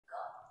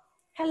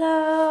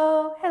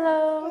Hello,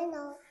 hello.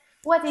 Hello,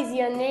 What is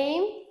your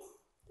name?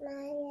 my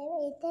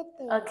name is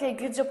Titi. Okay,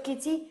 good job,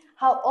 Kitty.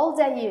 How old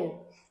are you?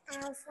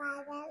 I'm 5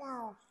 years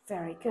old.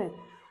 Very good.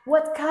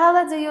 What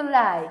color do you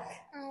like?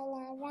 I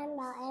like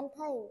rainbow and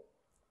pink.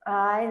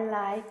 I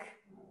like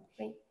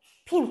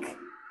pink.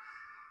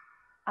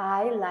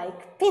 I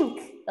like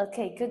pink.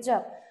 Okay, good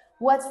job.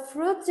 What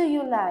fruit do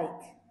you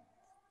like?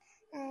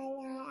 I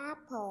like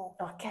apple.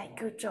 Okay,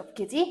 good job,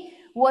 Kitty.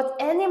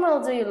 What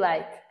animal do you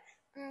like?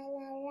 I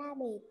like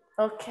rabbit.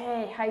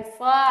 Okay, high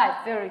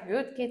five. Very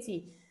good,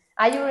 Kitty.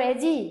 Are you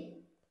ready?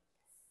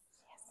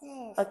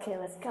 Yes. Okay,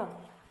 let's go.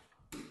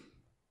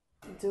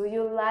 Do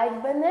you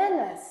like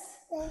bananas?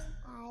 Yes,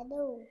 I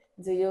do.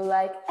 Do you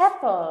like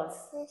apples?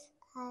 Yes,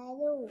 I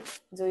do.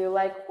 Do you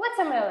like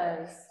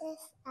watermelons?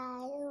 Yes,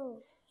 I do.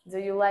 Do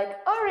you like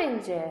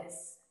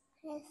oranges?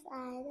 Yes,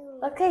 I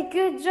do. Okay,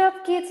 good job,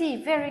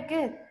 Kitty. Very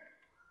good.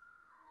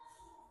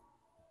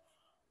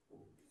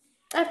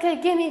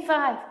 Okay, give me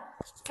 5.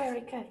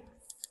 Very good.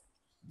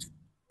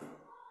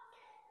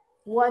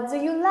 What do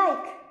you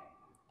like?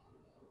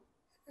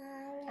 I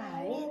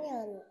like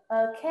onion.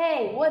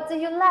 Okay, what do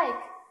you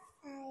like?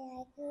 I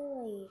like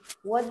kiwi.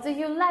 What do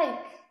you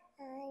like?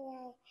 I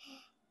like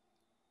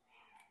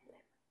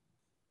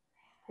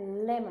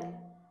Lemon.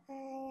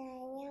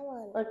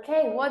 lemon.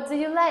 Okay, what do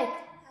you like?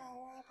 I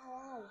like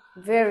plum.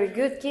 Very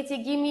good,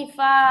 Kitty. Give me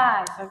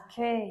 5.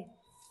 Okay.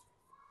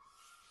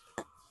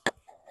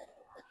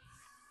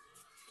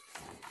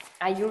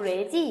 Are you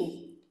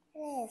ready?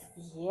 Yes,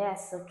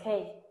 Yes,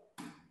 okay.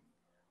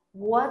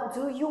 What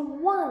do you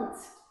want?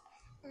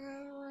 I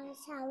want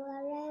some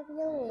grape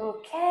juice.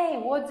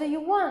 Okay, what do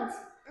you want?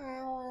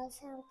 I want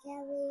some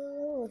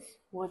cherry juice.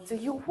 What do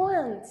you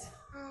want?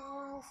 I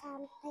want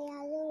some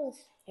pear juice.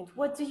 And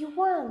what do you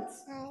want?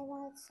 I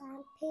want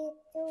some peach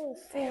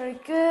juice. Very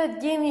good.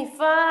 Give me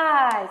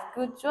 5.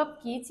 Good job,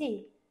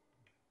 Kitty.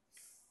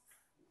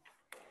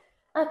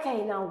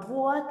 Okay, now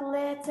what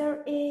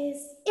letter is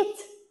it?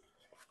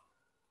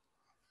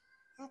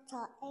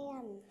 Letter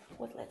M.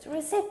 What letter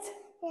is it?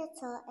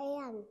 Letter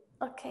N.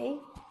 Okay.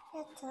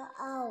 Letter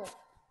O.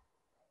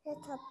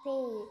 Letter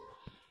P.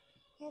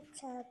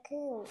 Letter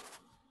Q.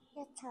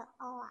 Letter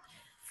R.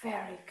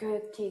 Very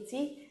good,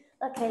 Kitty.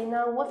 Okay,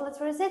 now what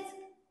letter is it?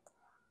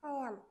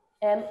 M.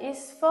 M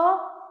is for?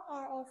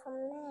 L is for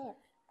man.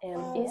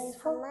 M N is is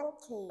for? for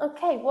monkey.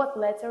 Okay, what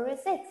letter is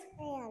it?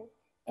 N.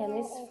 N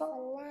is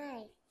for?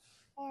 nine.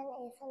 N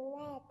is for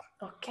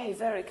net. Okay,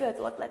 very good.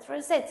 What letter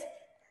is it?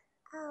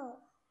 O.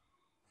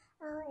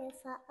 O is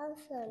for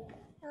ocean.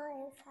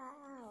 O is for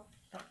owl.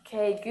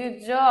 Okay,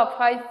 good job.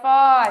 High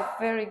five.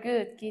 Very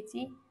good,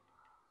 Kitty.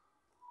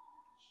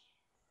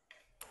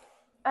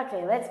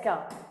 Okay, let's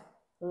go.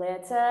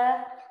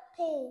 Letter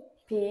P.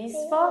 P is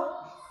for?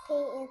 P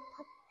is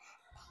for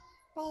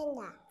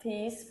panda.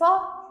 P is for?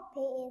 P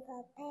is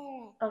for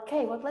parrot.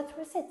 Okay, what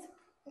letter is it?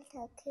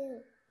 Letter Q.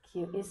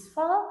 Q is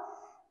for?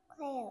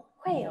 Quail.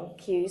 Quail.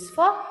 Q is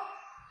for?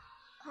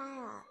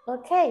 Parrot.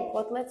 Okay,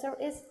 what letter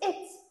is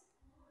it?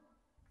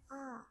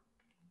 R.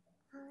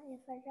 R is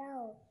for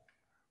road.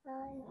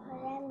 R is for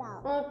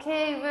rainbow.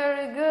 Okay,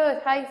 very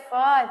good. High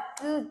five.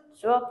 Good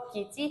job,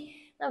 Kitty.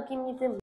 Now give me the